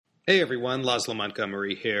Hey everyone, Laszlo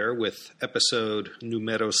Montgomery here with episode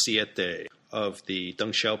numero 7 of the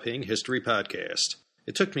Deng Xiaoping History Podcast.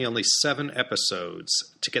 It took me only 7 episodes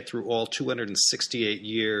to get through all 268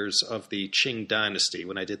 years of the Qing dynasty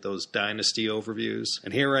when I did those dynasty overviews.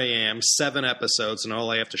 And here I am, 7 episodes, and all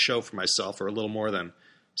I have to show for myself are a little more than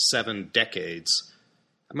 7 decades.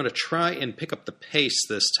 I'm going to try and pick up the pace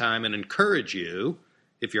this time and encourage you,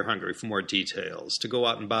 if you're hungry for more details, to go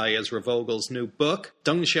out and buy Ezra Vogel's new book,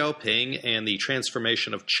 Deng Xiaoping and the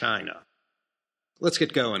Transformation of China. Let's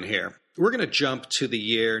get going here. We're going to jump to the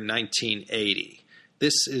year 1980.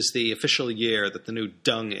 This is the official year that the new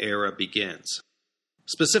Deng era begins.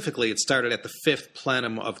 Specifically, it started at the 5th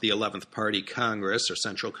plenum of the 11th Party Congress, or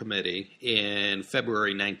Central Committee, in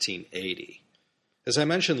February 1980. As I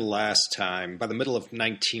mentioned last time, by the middle of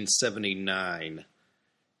 1979,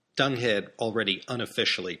 Deng had already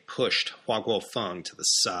unofficially pushed Hua Guofeng to the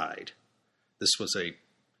side. This was a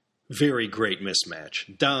very great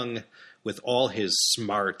mismatch. Deng, with all his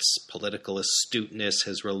smarts, political astuteness,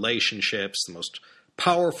 his relationships, the most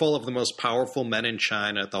powerful of the most powerful men in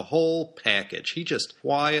China, the whole package, he just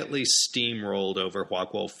quietly steamrolled over Hua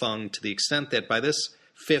Guofeng to the extent that by this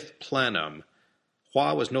 5th plenum,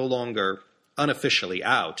 Hua was no longer unofficially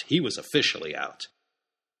out, he was officially out.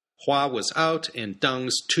 Hua was out, and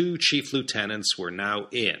Deng's 2 chief lieutenants were now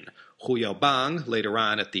in. Hu Yaobang, later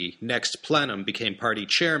on at the next plenum, became party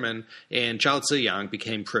chairman, and Zhao Ziyang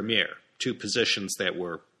became premier, 2 positions that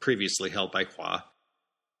were previously held by Hua.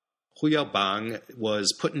 Hu Yaobang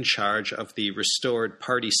was put in charge of the restored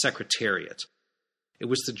party secretariat. It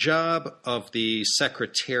was the job of the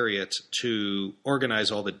secretariat to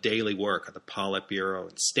organize all the daily work of the Politburo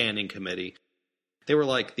and Standing Committee. They were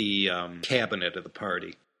like the cabinet of the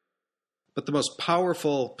party. But the most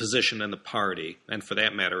powerful position in the party, and for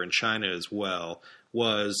that matter in China as well,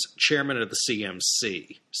 was chairman of the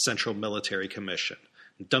CMC, Central Military Commission.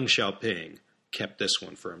 Deng Xiaoping kept this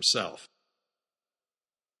one for himself.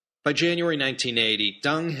 By January 1980,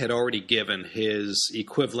 Deng had already given his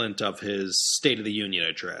equivalent of his State of the Union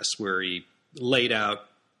address, where he laid out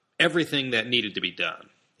everything that needed to be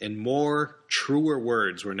done. And more, truer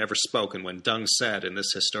words were never spoken when Deng said in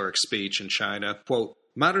this historic speech in China, quote,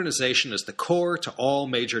 "Modernization is the core to all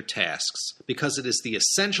major tasks because it is the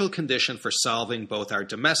essential condition for solving both our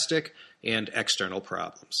domestic and external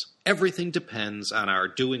problems. Everything depends on our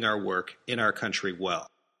doing our work in our country well.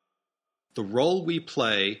 The role we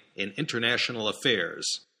play in international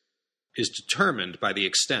affairs is determined by the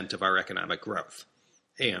extent of our economic growth."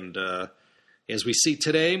 And as we see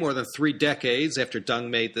today, more than 3 decades after Deng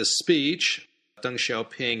made this speech, Deng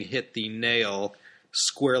Xiaoping hit the nail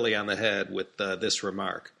squarely on the head with this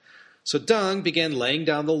remark. So Deng began laying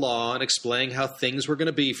down the law and explaining how things were going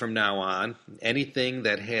to be from now on. Anything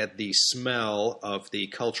that had the smell of the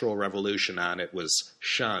Cultural Revolution on it was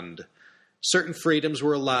shunned. Certain freedoms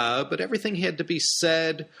were allowed, but everything had to be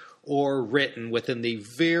said or written within the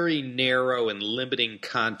very narrow and limiting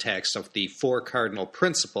context of the 4 cardinal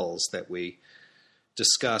principles that we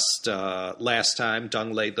discussed last time.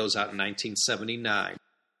 Deng laid those out in 1979.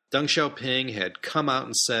 Deng Xiaoping had come out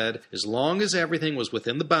and said, as long as everything was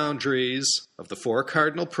within the boundaries of the 4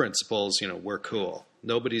 cardinal principles, we're cool.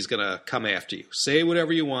 Nobody's going to come after you. Say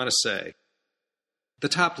whatever you want to say. The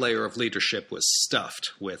top layer of leadership was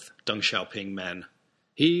stuffed with Deng Xiaoping men.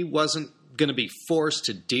 He wasn't going to be forced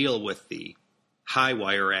to deal with the High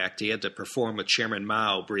Wire Act he had to perform with Chairman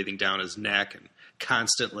Mao breathing down his neck and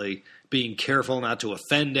constantly being careful not to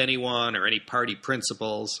offend anyone or any party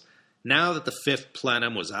principles. Now that the 5th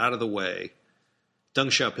plenum was out of the way, Deng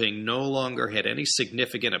Xiaoping no longer had any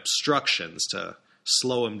significant obstructions to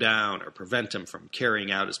slow him down or prevent him from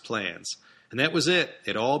carrying out his plans. And that was it.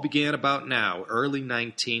 It all began about now, early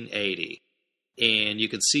 1980. And you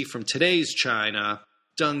can see from today's China,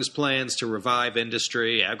 Deng's plans to revive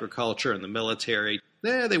industry, agriculture, and the military,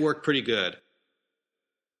 they worked pretty good.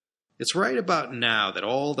 It's right about now that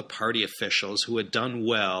all the party officials who had done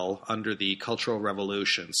well under the Cultural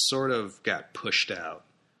Revolution sort of got pushed out.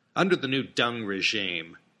 Under the new Deng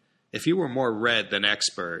regime, if you were more red than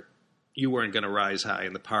expert, you weren't going to rise high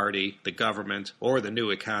in the party, the government, or the new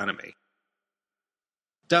economy.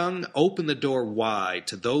 Deng opened the door wide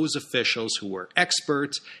to those officials who were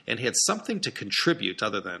experts and had something to contribute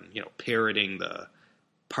other than, parroting the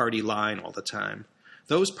party line all the time.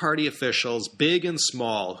 Those party officials, big and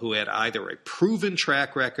small, who had either a proven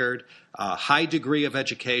track record, a high degree of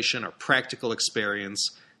education, or practical experience,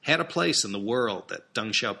 had a place in the world that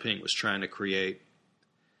Deng Xiaoping was trying to create.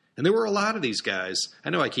 And there were a lot of these guys. I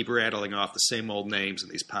know I keep rattling off the same old names in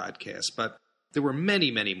these podcasts, but There were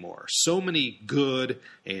many, many more. So many good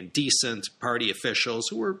and decent party officials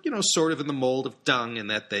who were, sort of in the mold of Deng in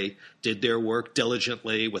that they did their work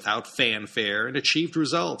diligently without fanfare and achieved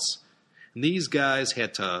results. And these guys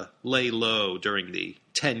had to lay low during the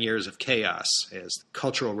 10 years of chaos, as the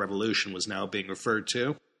Cultural Revolution was now being referred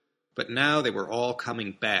to. But now they were all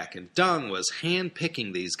coming back, and Deng was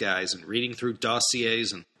hand-picking these guys and reading through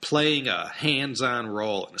dossiers and playing a hands-on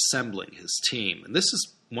role in assembling his team. And this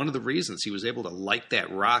is one of the reasons he was able to light that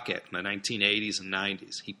rocket in the 1980s and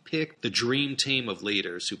 90s. He picked the dream team of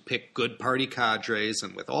leaders who picked good party cadres,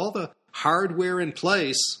 and with all the hardware in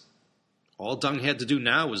place, all Deng had to do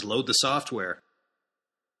now was load the software.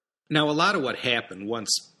 Now, a lot of what happened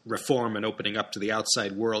once reform and opening up to the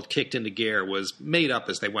outside world kicked into gear was made up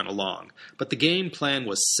as they went along, but the game plan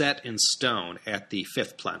was set in stone at the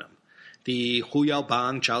fifth plenum. The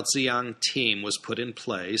Huyaobang Zhaoziang team was put in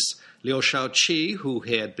place. Liu Shaoqi, who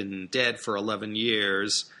had been dead for 11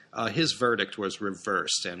 years, his verdict was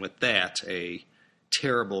reversed, and with that, a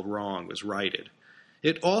terrible wrong was righted.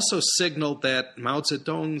 It also signaled that Mao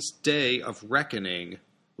Zedong's day of reckoning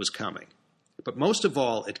was coming. But most of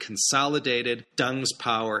all, it consolidated Deng's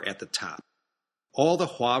power at the top. All the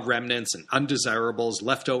Hua remnants and undesirables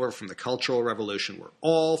left over from the Cultural Revolution were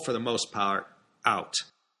all, for the most part, out.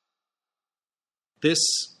 This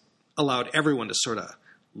allowed everyone to sort of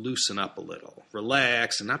loosen up a little,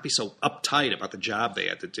 relax, and not be so uptight about the job they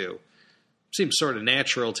had to do. Seems sort of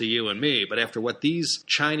natural to you and me, but after what these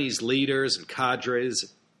Chinese leaders and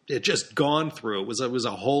cadres had just gone through, it was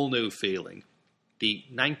a whole new feeling. The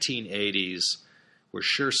 1980s were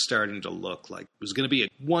sure starting to look like it was going to be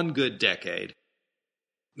one good decade.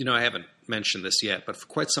 I haven't mentioned this yet, but for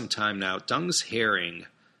quite some time now, Deng's hearing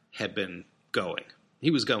had been going.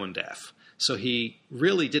 He was going deaf. So he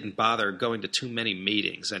really didn't bother going to too many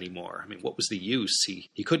meetings anymore. I mean, what was the use?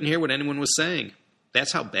 He couldn't hear what anyone was saying.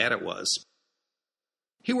 That's how bad it was.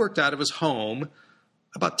 He worked out of his home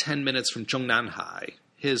about 10 minutes from Zhongnanhai.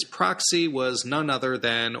 His proxy was none other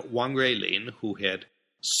than Wang Ruilin, who had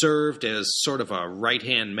served as sort of a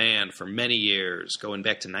right-hand man for many years, going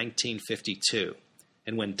back to 1952.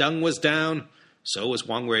 And when Deng was down, so was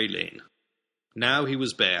Wang Ruilin. Now he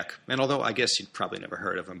was back, and although I guess you'd probably never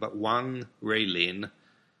heard of him, but Wang Ruilin,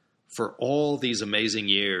 for all these amazing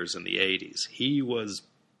years in the 80s, he was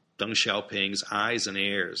Deng Xiaoping's eyes and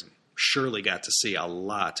ears, and surely got to see a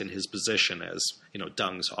lot in his position as,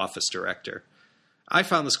 Deng's office director. I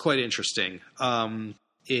found this quite interesting.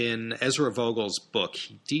 In Ezra Vogel's book,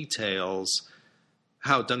 he details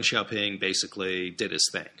how Deng Xiaoping basically did his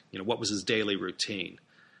thing. What was his daily routine?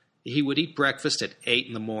 He would eat breakfast at 8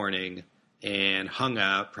 in the morning and hung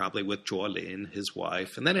out probably with Zhuo Lin, his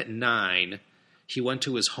wife. And then at 9, he went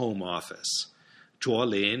to his home office. Zhuo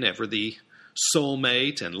Lin, ever the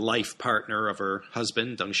soulmate and life partner of her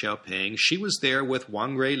husband, Deng Xiaoping, she was there with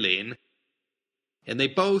Wang Ruilin. And they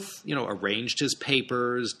both, arranged his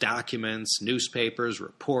papers, documents, newspapers,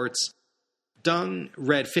 reports. Deng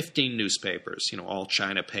read 15 newspapers, all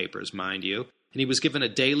China papers, mind you. And he was given a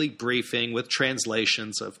daily briefing with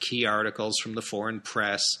translations of key articles from the foreign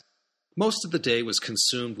press. Most of the day was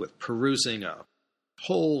consumed with perusing a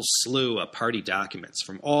whole slew of party documents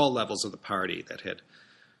from all levels of the party that had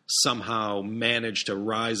somehow managed to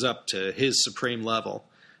rise up to his supreme level.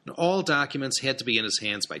 And all documents had to be in his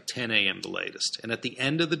hands by 10 a.m. the latest. And at the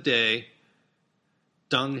end of the day,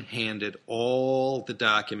 Deng handed all the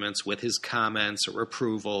documents with his comments or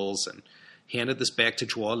approvals and handed this back to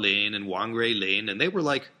Zhuo Lin and Wang Ruilin, and they were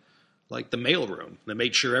like the mailroom. They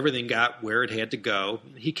made sure everything got where it had to go.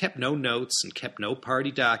 He kept no notes and kept no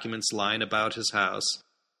party documents lying about his house.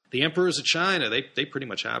 The emperors of China, they pretty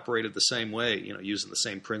much operated the same way, using the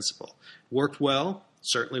same principle. Worked well,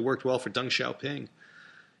 certainly worked well for Deng Xiaoping.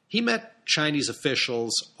 He met Chinese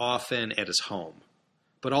officials often at his home.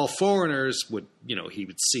 But all foreigners would, he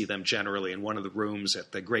would see them generally in one of the rooms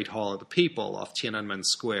at the Great Hall of the People off Tiananmen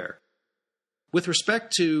Square. With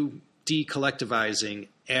respect to decollectivizing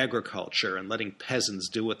agriculture and letting peasants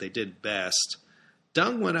do what they did best,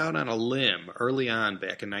 Deng went out on a limb early on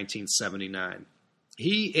back in 1979.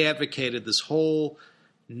 He advocated this whole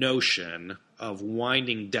notion of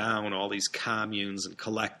winding down all these communes and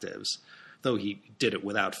collectives, though he did it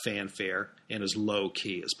without fanfare and as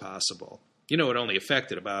low-key as possible. It only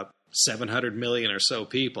affected about 700 million or so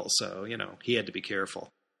people, so, he had to be careful.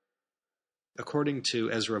 According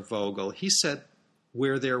to Ezra Vogel, he said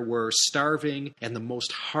where there were starving and the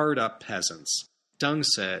most hard-up peasants, Deng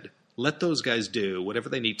said, let those guys do whatever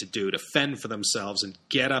they need to do to fend for themselves and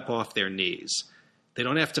get up off their knees. They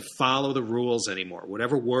don't have to follow the rules anymore.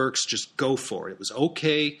 Whatever works, just go for it. It was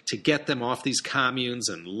okay to get them off these communes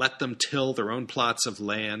and let them till their own plots of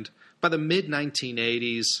land. By the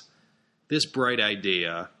mid-1980s, this bright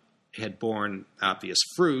idea had borne obvious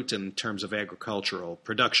fruit in terms of agricultural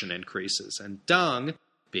production increases. And Deng,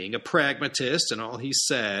 being a pragmatist, and all he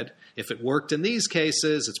said, if it worked in these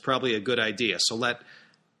cases, it's probably a good idea. So let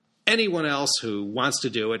anyone else who wants to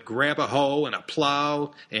do it grab a hoe and a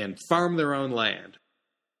plow and farm their own land.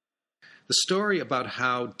 The story about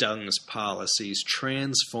how Deng's policies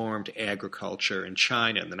transformed agriculture in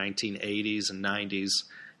China in the 1980s and 90s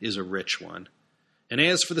is a rich one. And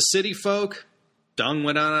as for the city folk, Deng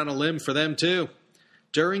went out on a limb for them too.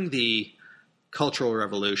 During the Cultural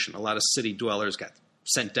Revolution, a lot of city dwellers got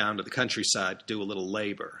sent down to the countryside to do a little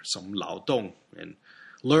labor, some lao dong, and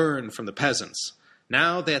learn from the peasants.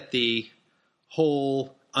 Now that the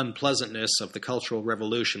whole unpleasantness of the Cultural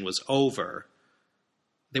Revolution was over,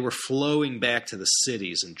 they were flowing back to the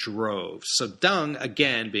cities in droves. So Deng,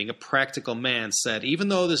 again, being a practical man, said, even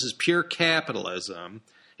though this is pure capitalism,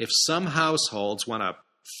 if some households want to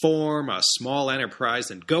form a small enterprise,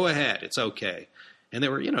 then go ahead, it's okay. And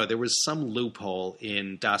there was some loophole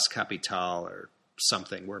in Das Kapital or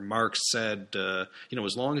something where Marx said,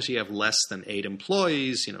 as long as you have less than 8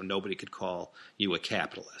 employees, nobody could call you a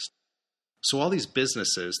capitalist. So all these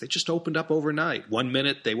businesses, they just opened up overnight. 1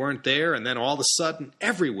 minute they weren't there, and then all of a sudden,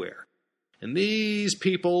 everywhere. And these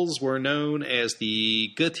peoples were known as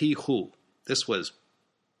the Geti Hu. This was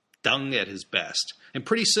Deng at his best. And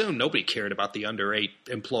pretty soon, nobody cared about the under 8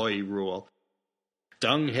 employee rule.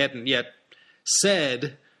 Deng hadn't yet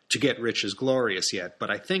said to get rich is glorious yet, but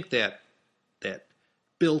I think that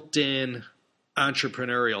built-in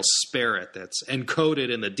entrepreneurial spirit that's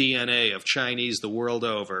encoded in the DNA of Chinese the world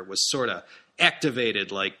over was sort of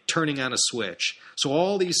activated like turning on a switch. So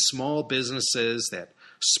all these small businesses that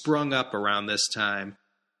sprung up around this time,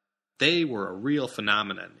 they were a real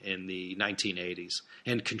phenomenon in the 1980s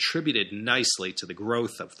and contributed nicely to the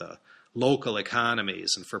growth of the local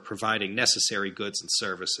economies and for providing necessary goods and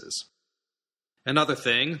services. Another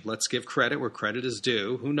thing, let's give credit where credit is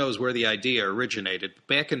due. Who knows where the idea originated?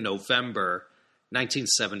 Back in November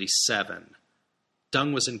 1977,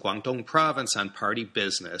 Deng was in Guangdong province on party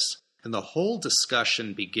business, and the whole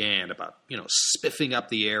discussion began about, spiffing up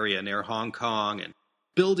the area near Hong Kong and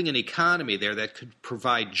building an economy there that could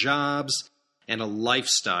provide jobs and a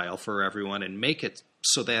lifestyle for everyone and make it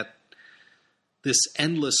so that this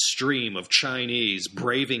endless stream of Chinese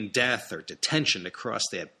braving death or detention to cross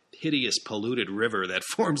that hideous polluted river that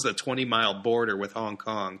forms the 20-mile border with Hong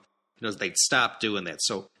Kong, they'd stop doing that.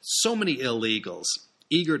 So many illegals,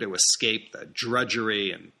 eager to escape the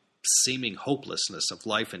drudgery and seeming hopelessness of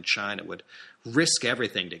life in China, would risk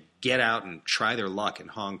everything to get out and try their luck in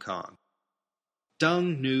Hong Kong.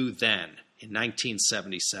 Deng knew then, in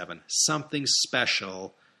 1977, something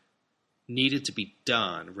special needed to be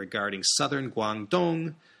done regarding southern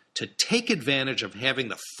Guangdong to take advantage of having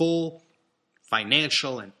the full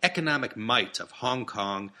financial and economic might of Hong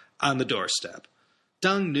Kong on the doorstep.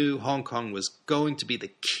 Deng knew Hong Kong was going to be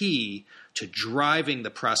the key to driving the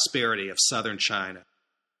prosperity of southern China.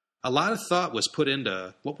 A lot of thought was put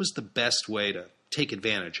into what was the best way to take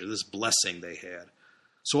advantage of this blessing they had.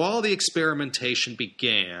 So all the experimentation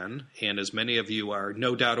began, and as many of you are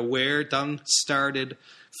no doubt aware, Deng started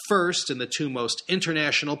first in the 2 most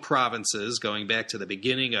international provinces going back to the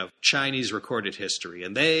beginning of Chinese recorded history,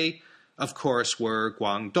 and they, of course, were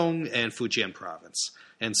Guangdong and Fujian province.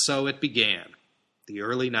 And so it began. The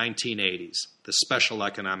early 1980s, the Special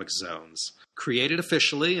Economic Zones. Created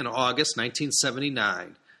officially in August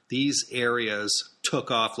 1979, these areas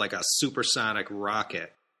took off like a supersonic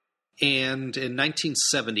rocket. And in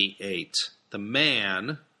 1978, the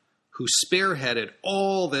man who spearheaded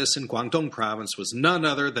all this in Guangdong province was none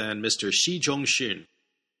other than Mr. Xi Jinping.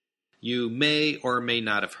 You may or may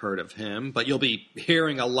not have heard of him, but you'll be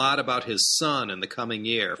hearing a lot about his son in the coming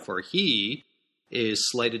year, for he is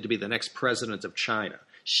slated to be the next president of China.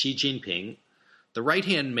 Xi Jinping, the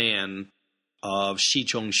right-hand man of Xi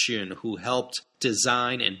Jinping, who helped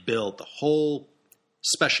design and build the whole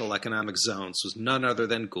Special Economic Zones, was none other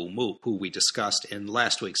than Gu Mu, who we discussed in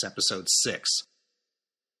last week's episode 6.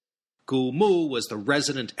 Gu Mu was the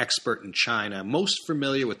resident expert in China, most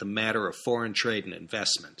familiar with the matter of foreign trade and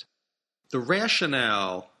investment. The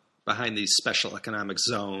rationale behind these special economic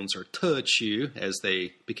zones, or Tequ as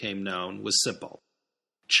they became known, was simple.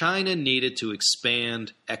 China needed to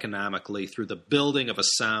expand economically through the building of a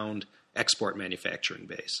sound export manufacturing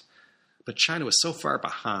base. But China was so far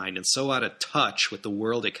behind and so out of touch with the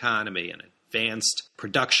world economy and advanced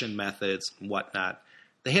production methods and whatnot,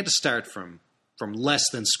 they had to start from from less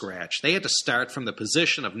than scratch. They had to start from the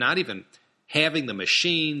position of not even having the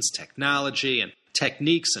machines, technology, and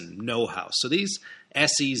techniques and know-how. So these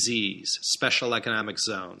SEZs, Special Economic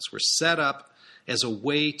Zones, were set up as a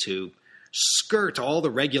way to skirt all the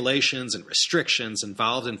regulations and restrictions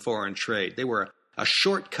involved in foreign trade. They were a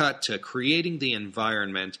shortcut to creating the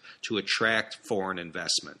environment to attract foreign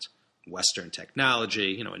investment, Western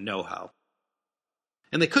technology, and know-how.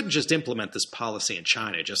 And they couldn't just implement this policy in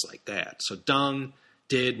China just like that. So Deng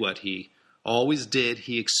did what he always did.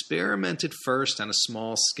 He experimented first on a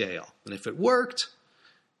small scale. And if it worked,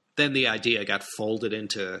 then the idea got folded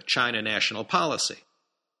into China national policy.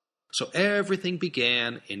 So everything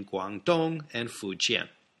began in Guangdong and Fujian.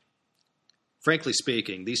 Frankly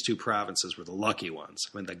speaking, these two provinces were the lucky ones.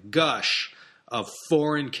 I mean, the gush of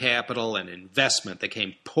foreign capital and investment that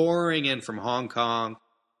came pouring in from Hong Kong,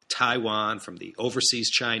 Taiwan, from the overseas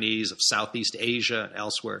Chinese of Southeast Asia and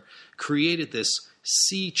elsewhere, created this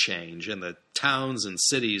sea change in the towns and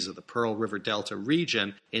cities of the Pearl River Delta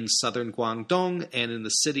region in southern Guangdong and in the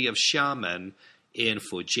city of Xiamen in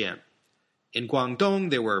Fujian. In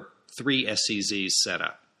Guangdong, there were 3 SEZs set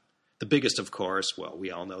up. The biggest, of course, well,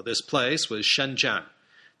 we all know this place, was Shenzhen.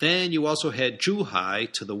 Then you also had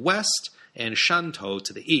Zhuhai to the west and Shantou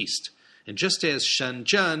to the east. And just as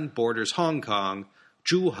Shenzhen borders Hong Kong,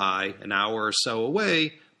 Zhuhai, an hour or so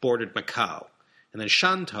away, bordered Macau. And then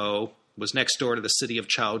Shantou was next door to the city of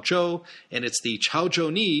Chaozhou, and it's the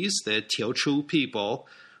Chaozhounese, the Teochew people,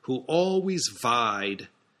 who always vied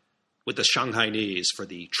with the Shanghainese for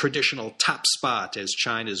the traditional top spot as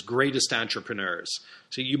China's greatest entrepreneurs.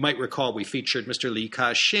 So you might recall we featured Mr. Li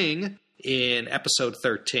Ka-shing in episode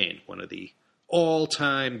 13, one of the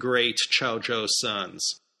all-time great Chaozhou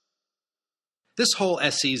sons. This whole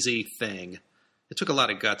SEZ thing, it took a lot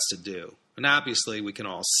of guts to do. And obviously we can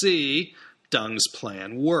all see Deng's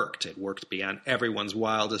plan worked. It worked beyond everyone's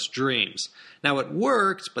wildest dreams. Now it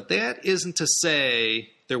worked, but that isn't to say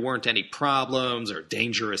there weren't any problems or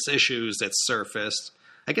dangerous issues that surfaced.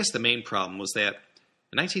 I guess the main problem was that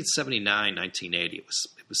in 1979, 1980,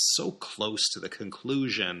 it was so close to the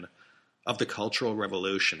conclusion of the Cultural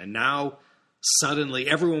Revolution. And now suddenly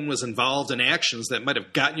everyone was involved in actions that might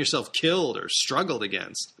have gotten yourself killed or struggled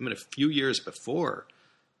against. I mean, a few years before,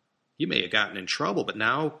 you may have gotten in trouble, but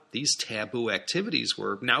now these taboo activities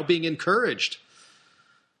were now being encouraged.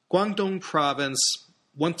 Guangdong province,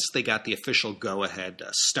 once they got the official go-ahead to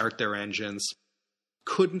start their engines,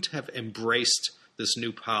 couldn't have embraced this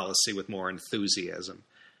new policy with more enthusiasm.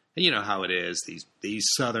 And you know how it is, these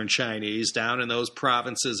southern Chinese down in those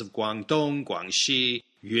provinces of Guangdong, Guangxi,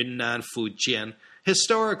 Yunnan, Fujian,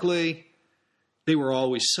 historically, they were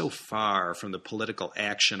always so far from the political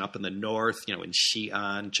action up in the north, in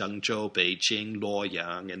Xi'an, Zhengzhou, Beijing,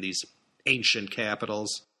 Luoyang, and these ancient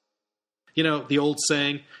capitals. The old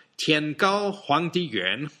saying, Tian Gao Huangdi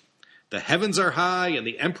Yuan, the heavens are high and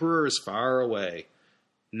the emperor is far away.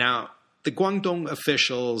 Now, the Guangdong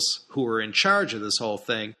officials who were in charge of this whole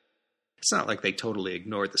thing, it's not like they totally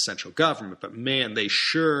ignored the central government, but man, they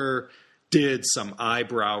sure did some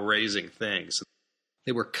eyebrow-raising things.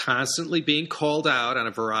 They were constantly being called out on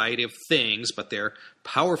a variety of things, but their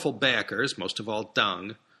powerful backers, most of all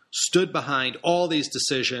Deng, stood behind all these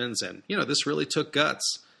decisions, and, this really took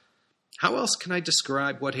guts. How else can I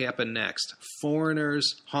describe what happened next?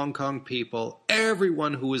 Foreigners, Hong Kong people,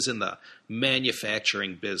 everyone who was in the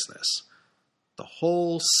manufacturing business. The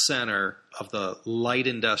whole center of the light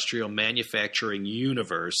industrial manufacturing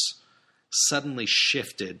universe suddenly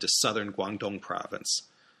shifted to southern Guangdong province.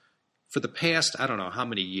 For the past, I don't know how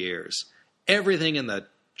many years, everything in the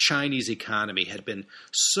Chinese economy had been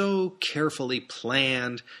so carefully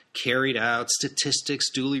planned, carried out,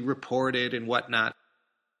 statistics duly reported and whatnot.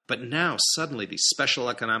 But now suddenly these special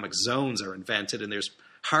economic zones are invented and there's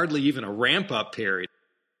hardly even a ramp-up period.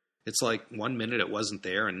 It's like 1 minute it wasn't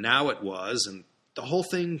there and now it was, and the whole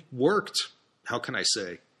thing worked, how can I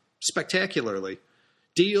say, spectacularly.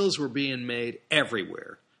 Deals were being made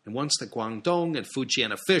everywhere. And once the Guangdong and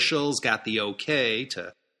Fujian officials got the okay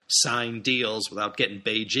to sign deals without getting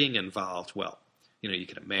Beijing involved, well, you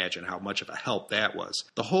can imagine how much of a help that was.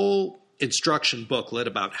 The whole instruction booklet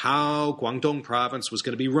about how Guangdong province was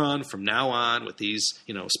going to be run from now on with these,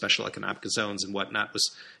 special economic zones and whatnot,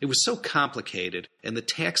 it was so complicated, and the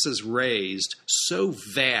taxes raised so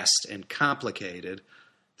vast and complicated,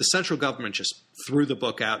 the central government just threw the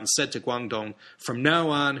book out and said to Guangdong, from now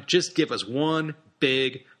on, just give us one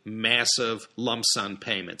big, massive lump sum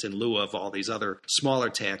payment in lieu of all these other smaller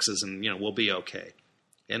taxes, and, we'll be okay.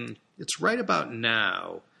 And it's right about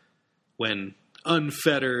now, when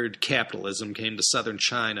unfettered capitalism came to southern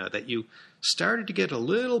China, that you started to get a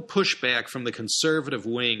little pushback from the conservative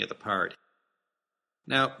wing of the party.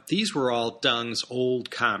 Now, these were all Deng's old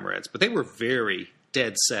comrades, but they were very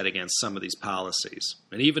dead set against some of these policies.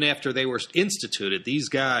 And even after they were instituted, these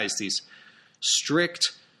guys, these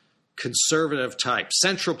strict conservative types,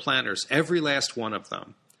 central planners, every last one of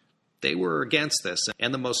them, they were against this.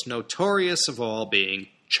 And the most notorious of all being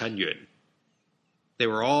Chen Yun. They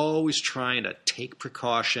were always trying to take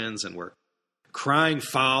precautions and were crying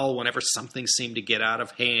foul whenever something seemed to get out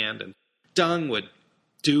of hand. And Deng would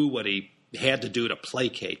do what he had to do to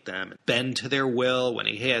placate them, bend to their will when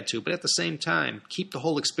he had to, but at the same time, keep the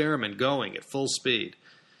whole experiment going at full speed.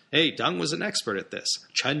 Hey, Deng was an expert at this.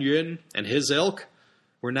 Chen Yun and his ilk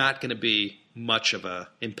were not going to be much of an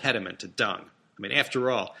impediment to Deng. I mean, after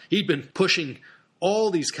all, he'd been pushing all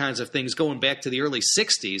these kinds of things going back to the early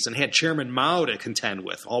 60s and had Chairman Mao to contend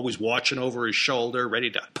with, always watching over his shoulder,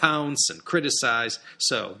 ready to pounce and criticize.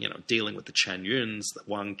 So, dealing with the Chen Yuns, the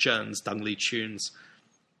Wang Zhens, Deng Liquns,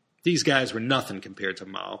 these guys were nothing compared to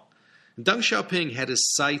Mao. And Deng Xiaoping had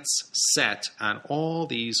his sights set on all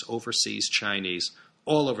these overseas Chinese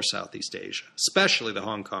all over Southeast Asia, especially the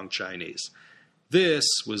Hong Kong Chinese. This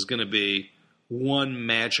was going to be one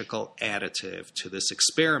magical additive to this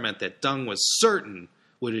experiment that Deng was certain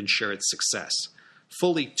would ensure its success.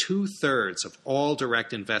 Fully 2/3 of all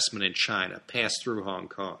direct investment in China passed through Hong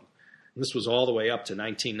Kong. And this was all the way up to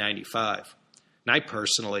 1995. And I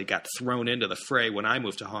personally got thrown into the fray when I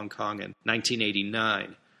moved to Hong Kong in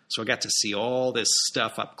 1989. So I got to see all this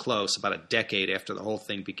stuff up close about a decade after the whole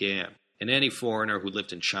thing began. And any foreigner who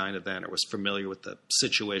lived in China then or was familiar with the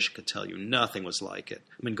situation could tell you nothing was like it.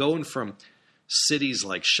 I mean, going from cities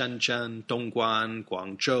like Shenzhen, Dongguan,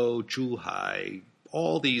 Guangzhou, Zhuhai,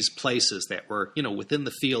 all these places that were, within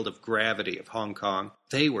the field of gravity of Hong Kong,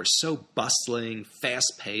 they were so bustling,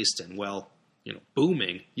 fast-paced, and,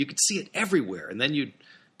 booming. You could see it everywhere. And then you'd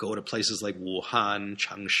go to places like Wuhan,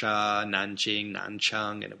 Changsha, Nanjing,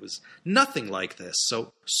 Nanchang, and it was nothing like this.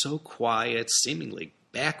 So quiet, seemingly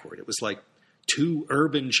backward. It was like two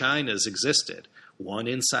urban Chinas existed, one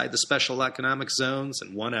inside the special economic zones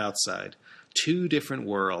and one outside. Two different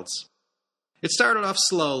worlds. It started off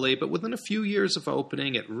slowly, but within a few years of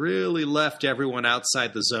opening, it really left everyone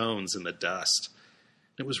outside the zones in the dust.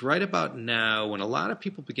 It was right about now when a lot of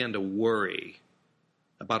people began to worry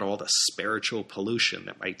about all the spiritual pollution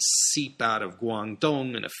that might seep out of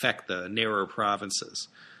Guangdong and affect the narrower provinces.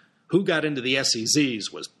 Who got into the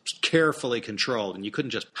SEZs was carefully controlled, and you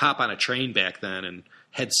couldn't just hop on a train back then and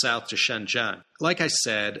head south to Shenzhen. Like I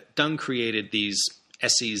said, Deng created these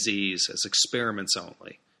SEZs as experiments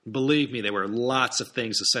only. Believe me, there were lots of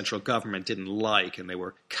things the central government didn't like, and they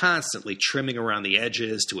were constantly trimming around the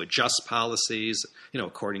edges to adjust policies,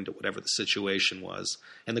 according to whatever the situation was.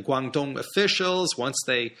 And the Guangdong officials, once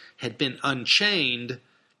they had been unchained,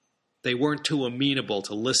 they weren't too amenable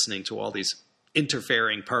to listening to all these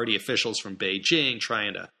interfering party officials from Beijing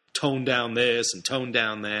trying to tone down this and tone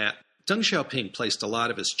down that. Deng Xiaoping placed a lot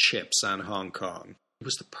of his chips on Hong Kong. It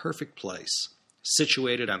was the perfect place.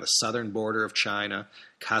 Situated on the southern border of China,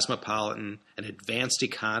 cosmopolitan, an advanced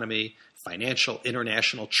economy, financial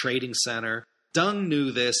international trading center. Deng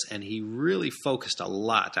knew this, and he really focused a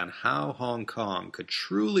lot on how Hong Kong could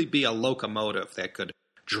truly be a locomotive that could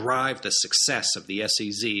drive the success of the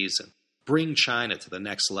SEZs and bring China to the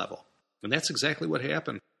next level. And that's exactly what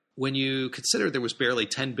happened. When you consider there was barely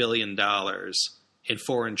 $10 billion in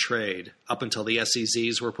foreign trade up until the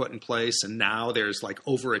SEZs were put in place, and now there's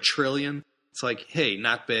over $1 trillion. It's like, hey,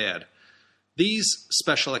 not bad. These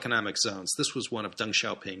special economic zones, this was one of Deng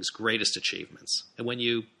Xiaoping's greatest achievements. And when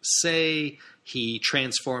you say he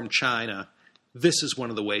transformed China, this is one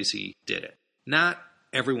of the ways he did it. Not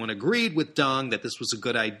everyone agreed with Deng that this was a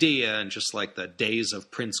good idea, and just like the days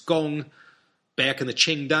of Prince Gong back in the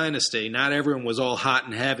Qing dynasty, not everyone was all hot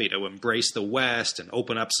and heavy to embrace the West and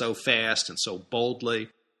open up so fast and so boldly.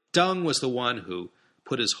 Deng was the one who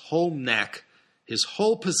put his whole neck, his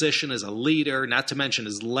whole position as a leader, not to mention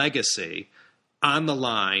his legacy, on the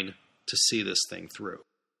line to see this thing through.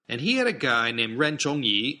 And he had a guy named Ren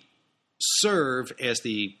Zhongyi serve as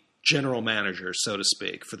the general manager, so to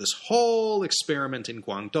speak, for this whole experiment in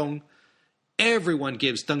Guangdong. Everyone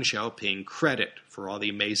gives Deng Xiaoping credit for all the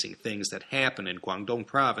amazing things that happened in Guangdong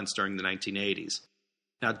province during the 1980s.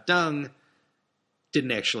 Now, Deng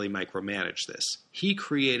didn't actually micromanage this. He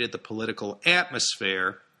created the political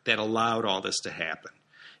atmosphere that allowed all this to happen.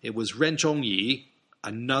 It was Ren Zhongyi,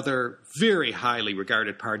 another very highly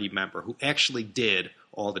regarded party member, who actually did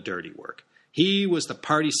all the dirty work. He was the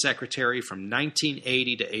party secretary from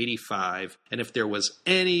 1980 to 85, and if there was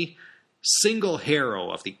any single hero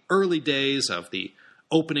of the early days of the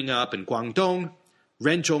opening up in Guangdong,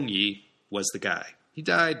 Ren Zhongyi was the guy. He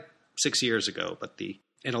died 6 years ago,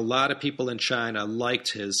 and a lot of people in China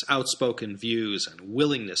liked his outspoken views and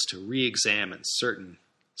willingness to re-examine certain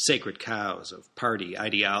sacred cows of party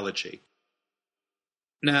ideology.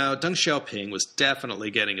 Now, Deng Xiaoping was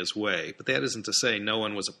definitely getting his way, but that isn't to say no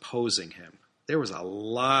one was opposing him. There was a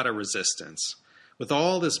lot of resistance. With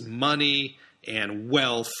all this money and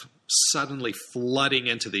wealth suddenly flooding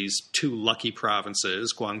into these two lucky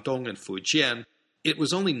provinces, Guangdong and Fujian, it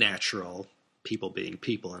was only natural, people being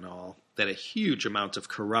people and all, that a huge amount of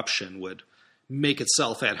corruption would make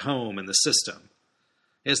itself at home in the system.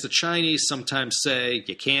 As the Chinese sometimes say,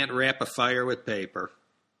 you can't wrap a fire with paper.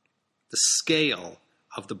 The scale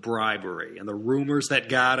of the bribery and the rumors that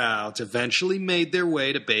got out eventually made their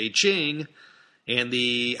way to Beijing, and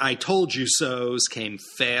the I told you so's came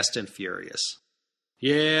fast and furious.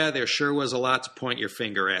 Yeah, there sure was a lot to point your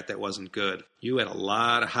finger at that wasn't good. You had a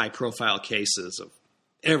lot of high-profile cases of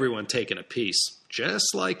everyone taking a piece,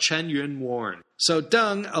 just like Chen Yun warned. So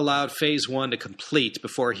Deng allowed Phase 1 to complete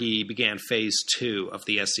before he began Phase 2 of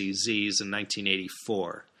the SEZs in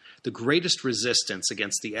 1984. The greatest resistance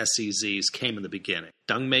against the SEZs came in the beginning.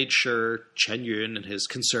 Deng made sure Chen Yun and his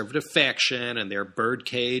conservative faction and their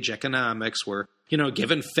birdcage economics were,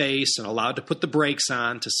 given face and allowed to put the brakes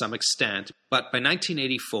on to some extent. But by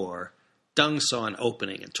 1984, Deng saw an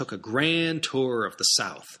opening and took a grand tour of the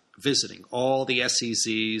South, visiting all the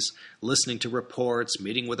SEZs, listening to reports,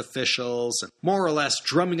 meeting with officials, and more or less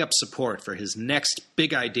drumming up support for his next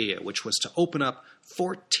big idea, which was to open up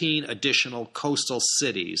 14 additional coastal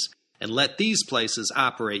cities and let these places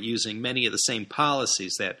operate using many of the same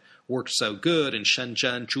policies that worked so good in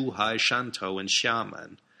Shenzhen, Zhuhai, Shantou, and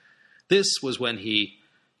Xiamen. This was when he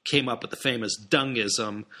came up with the famous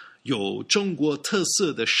Dengism, 有中国特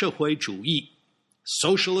色的社会主义,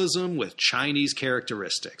 socialism with Chinese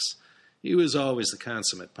characteristics. He was always the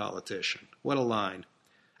consummate politician. What a line.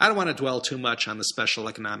 I don't want to dwell too much on the special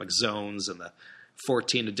economic zones and the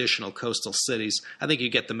 14 additional coastal cities. I think you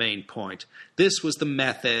get the main point. This was the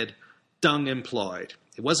method Deng employed.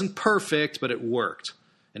 It wasn't perfect, but it worked.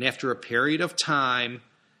 And after a period of time,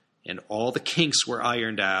 and all the kinks were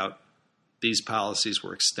ironed out, these policies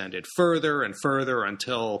were extended further and further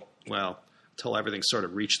until everything sort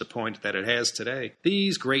of reached the point that it has today.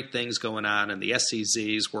 These great things going on in the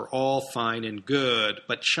SEZs were all fine and good,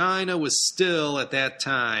 but China was still, at that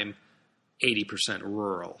time, 80%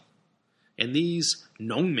 rural. And these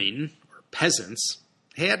Nongmin, or peasants,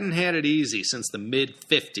 hadn't had it easy since the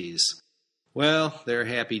mid-50s. Well, their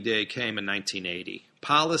happy day came in 1980.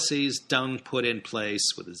 Policies Deng put in place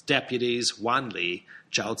with his deputies, Wan Li,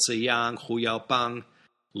 Zhao Ziyang, Hu Yaobang,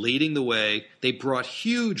 leading the way, they brought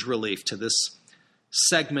huge relief to this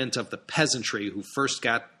segment of the peasantry who first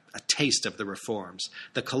got a taste of the reforms.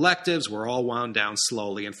 The collectives were all wound down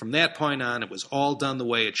slowly, and from that point on, it was all done the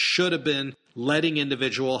way it should have been, letting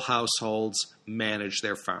individual households manage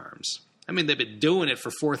their farms. I mean, they've been doing it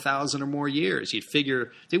for 4,000 or more years. You'd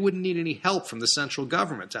figure they wouldn't need any help from the central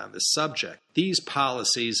government on this subject. These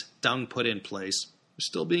policies Deng put in place are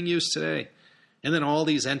still being used today. And then all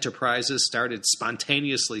these enterprises started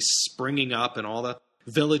spontaneously springing up in all the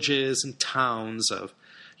villages and towns of,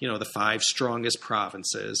 the 5 strongest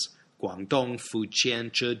provinces, Guangdong, Fujian,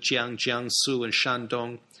 Zhejiang, Jiangsu, and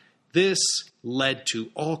Shandong. This led to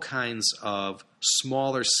all kinds of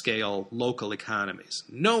smaller-scale local economies.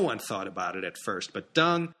 No one thought about it at first, but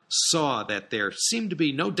Deng saw that there seemed to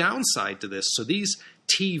be no downside to this, so these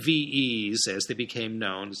TVEs, as they became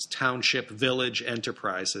known, as township village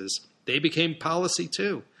enterprises, they became policy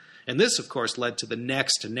too. And this, of course, led to the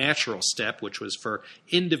next natural step, which was for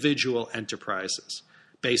individual enterprises,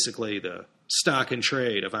 basically the stock and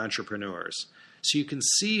trade of entrepreneurs. So you can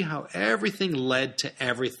see how everything led to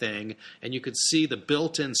everything, and you could see the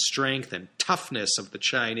built-in strength and toughness of the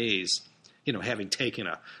Chinese, having taken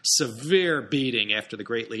a severe beating after the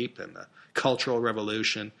Great Leap and the Cultural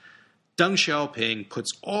Revolution. Deng Xiaoping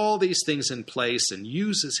puts all these things in place and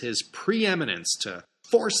uses his preeminence to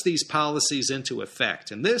force these policies into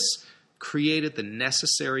effect. And this created the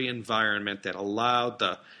necessary environment that allowed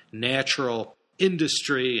the natural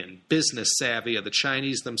industry and business savvy of the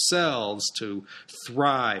Chinese themselves to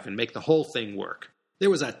thrive and make the whole thing work. There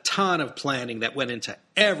was a ton of planning that went into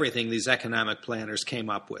everything these economic planners came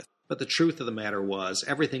up with. But the truth of the matter was,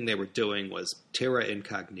 everything they were doing was terra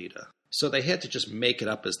incognita. So they had to just make it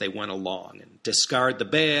up as they went along and discard the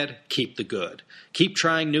bad, keep the good. Keep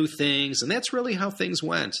trying new things, and that's really how things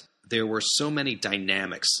went. There were so many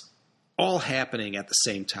dynamics all happening at the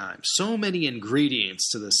same time. So many ingredients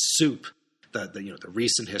to the soup the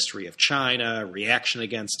recent history of China, reaction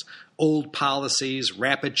against old policies,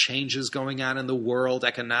 rapid changes going on in the world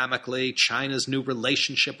economically, China's new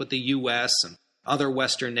relationship with the U.S. and other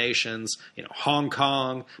Western nations, Hong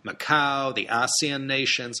Kong, Macau, the ASEAN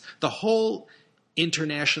nations, the whole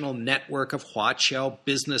international network of Huaqiao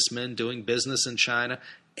businessmen doing business in China,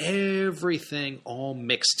 everything all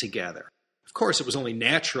mixed together. Of course, it was only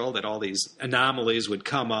natural that all these anomalies would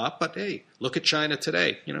come up, but hey, look at China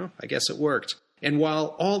today. I guess it worked. And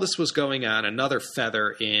while all this was going on, another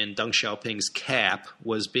feather in Deng Xiaoping's cap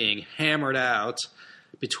was being hammered out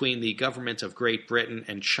between the government of Great Britain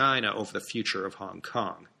and China over the future of Hong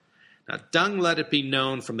Kong. Now, Deng let it be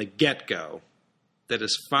known from the get-go that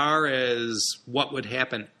as far as what would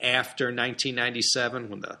happen after 1997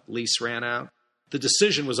 when the lease ran out, the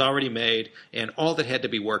decision was already made, and all that had to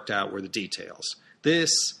be worked out were the details.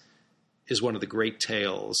 This is one of the great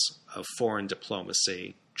tales of foreign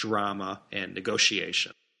diplomacy, drama, and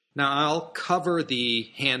negotiation. Now, I'll cover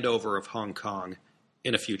the handover of Hong Kong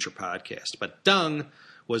in a future podcast, but Deng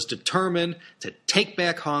was determined to take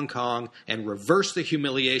back Hong Kong and reverse the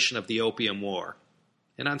humiliation of the Opium War.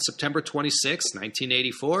 And on September 26,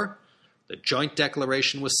 1984, the joint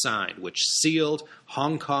declaration was signed, which sealed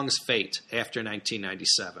Hong Kong's fate after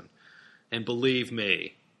 1997. And believe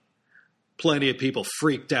me, plenty of people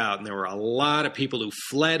freaked out, and there were a lot of people who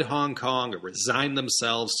fled Hong Kong or resigned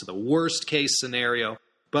themselves to the worst-case scenario.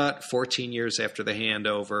 But 14 years after the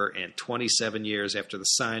handover and 27 years after the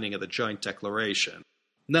signing of the joint declaration,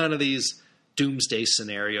 none of these doomsday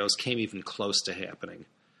scenarios came even close to happening.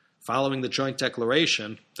 Following the joint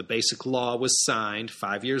declaration, the Basic Law was signed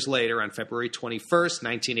 5 years later on February 21st,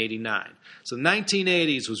 1989. So the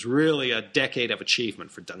 1980s was really a decade of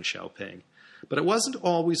achievement for Deng Xiaoping. But it wasn't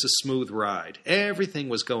always a smooth ride. Everything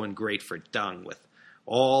was going great for Deng with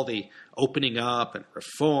all the opening up and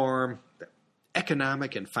reform. The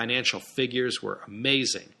economic and financial figures were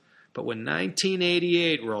amazing. But when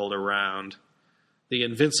 1988 rolled around, the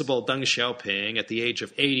invincible Deng Xiaoping, at the age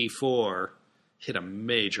of 84, hit a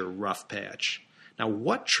major rough patch. Now,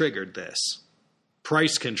 what triggered this?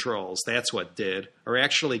 Price controls, that's what did, or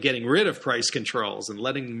actually getting rid of price controls and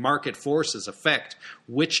letting market forces affect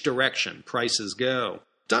which direction prices go.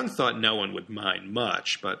 Deng thought no one would mind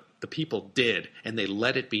much, but the people did, and they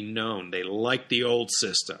let it be known they liked the old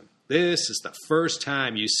system. This is the first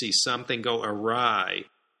time you see something go awry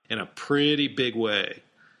in a pretty big way.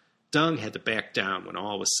 Deng had to back down when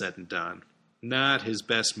all was said and done. Not his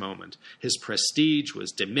best moment. His prestige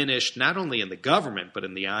was diminished not only in the government, but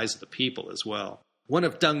in the eyes of the people as well. One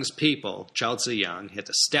of Deng's people, Zhao Ziyang, had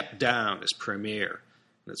to step down as premier.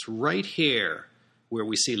 And it's right here where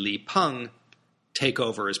we see Li Peng take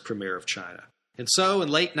over as premier of China. And so in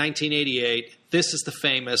late 1988, this is the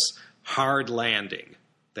famous hard landing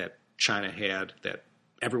that China had that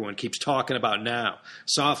everyone keeps talking about now.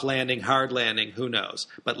 Soft landing, hard landing, who knows?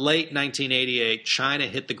 But late 1988, China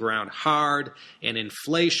hit the ground hard, and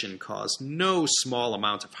inflation caused no small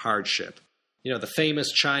amount of hardship. The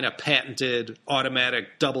famous China patented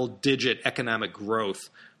automatic double-digit economic growth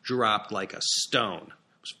dropped like a stone.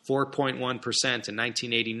 It was 4.1% in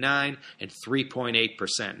 1989 and 3.8%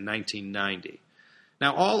 in 1990.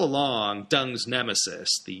 Now, all along, Deng's nemesis,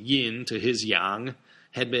 the yin to his yang,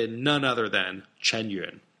 had been none other than Chen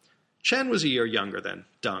Yun. Chen was a year younger than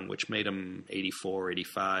Deng, which made him 84,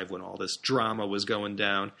 85 when all this drama was going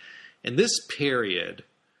down. And this period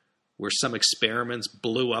where some experiments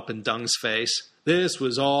blew up in Deng's face, this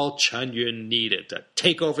was all Chen Yun needed to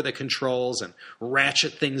take over the controls and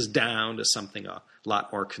ratchet things down to something a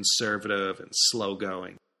lot more conservative and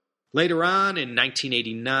slow-going. Later on, in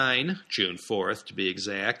 1989, June 4th to be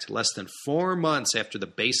exact, less than 4 months after the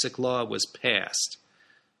Basic Law was passed,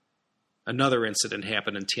 another incident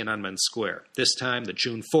happened in Tiananmen Square, this time the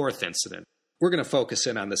June 4th incident. We're going to focus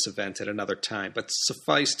in on this event at another time, but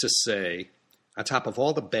suffice to say, on top of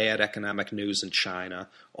all the bad economic news in China,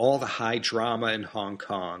 all the high drama in Hong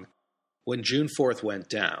Kong, when June 4th went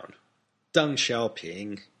down, Deng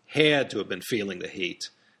Xiaoping had to have been feeling the heat.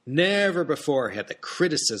 Never before had the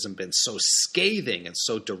criticism been so scathing and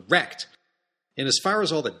so direct. And as far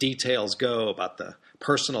as all the details go about the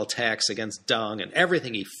personal attacks against Deng and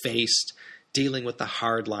everything he faced, dealing with the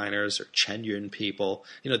hardliners or Chen Yun people,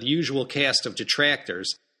 the usual cast of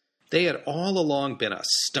detractors, they had all along been a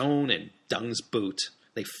stone in Deng's boot.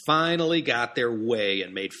 They finally got their way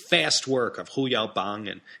and made fast work of Hu Yaobang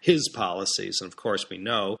and his policies. And of course we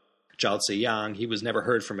know Zhao Ziyang, he was never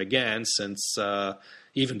heard from again since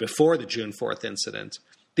even before the June 4th incident.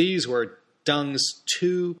 These were Deng's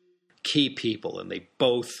two key people, and they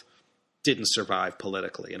both didn't survive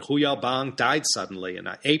politically, and Hu Yaobang died suddenly in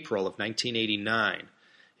April of 1989.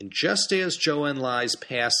 And just as Zhou Enlai's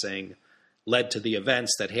passing led to the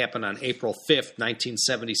events that happened on April 5th,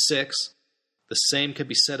 1976, the same could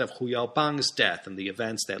be said of Hu Yaobang's death and the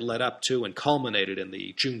events that led up to and culminated in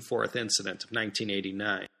the June 4th incident of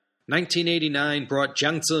 1989. 1989 brought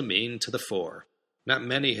Jiang Zemin to the fore. Not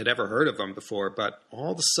many had ever heard of him before, but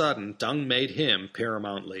all of a sudden, Deng made him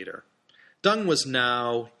paramount leader. Deng was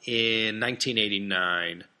now, in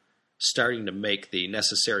 1989, starting to make the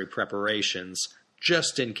necessary preparations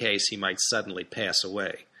just in case he might suddenly pass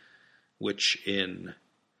away, which in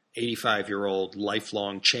 85-year-old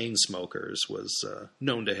lifelong chain smokers was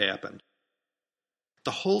known to happen.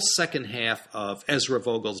 The whole second half of Ezra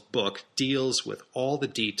Vogel's book deals with all the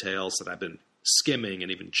details that I've been skimming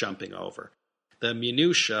and even jumping over. The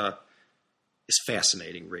minutiae is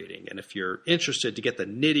fascinating reading, and if you're interested to get the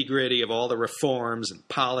nitty-gritty of all the reforms and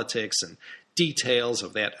politics and details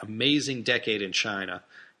of that amazing decade in China,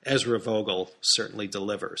 Ezra Vogel certainly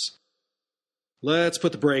delivers. Let's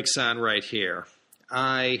put the brakes on right here.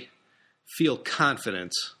 I feel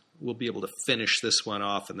confident we'll be able to finish this one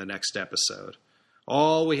off in the next episode.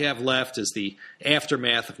 All we have left is the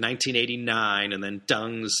aftermath of 1989 and then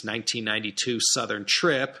Deng's 1992 southern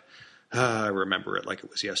trip. I remember it like it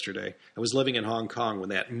was yesterday. I was living in Hong Kong when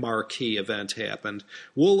that marquee event happened.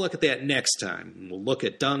 We'll look at that next time. We'll look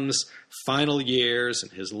at Deng's final years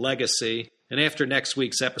and his legacy. And after next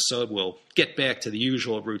week's episode, we'll get back to the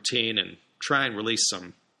usual routine and try and release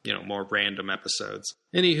some, more random episodes.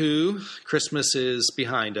 Anywho, Christmas is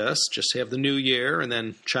behind us. Just have the New Year and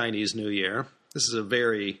then Chinese New Year. This is a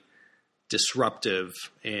very disruptive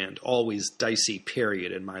and always dicey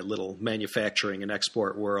period in my little manufacturing and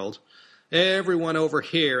export world. Everyone over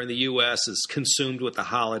here in the U.S. is consumed with the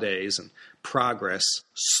holidays and progress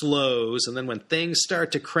slows, and then when things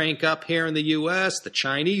start to crank up here in the U.S., the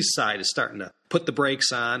Chinese side is starting to put the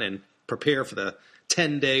brakes on and prepare for the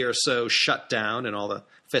 10-day or so shutdown and all the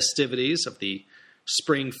festivities of the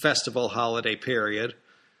Spring Festival holiday period.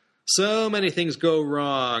 So many things go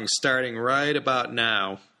wrong starting right about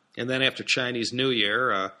now. And then after Chinese New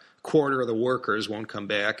Year, a quarter of the workers won't come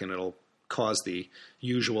back, and it'll cause the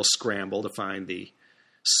usual scramble to find the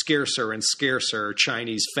scarcer and scarcer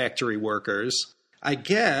Chinese factory workers. I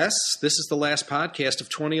guess this is the last podcast of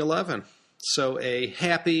 2011. So a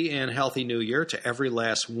happy and healthy New Year to every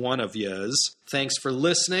last one of yous. Thanks for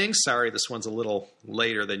listening. Sorry this one's a little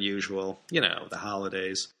later than usual. The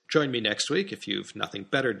holidays. Join me next week if you've nothing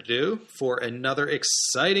better to do for another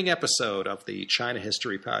exciting episode of the China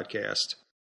History Podcast.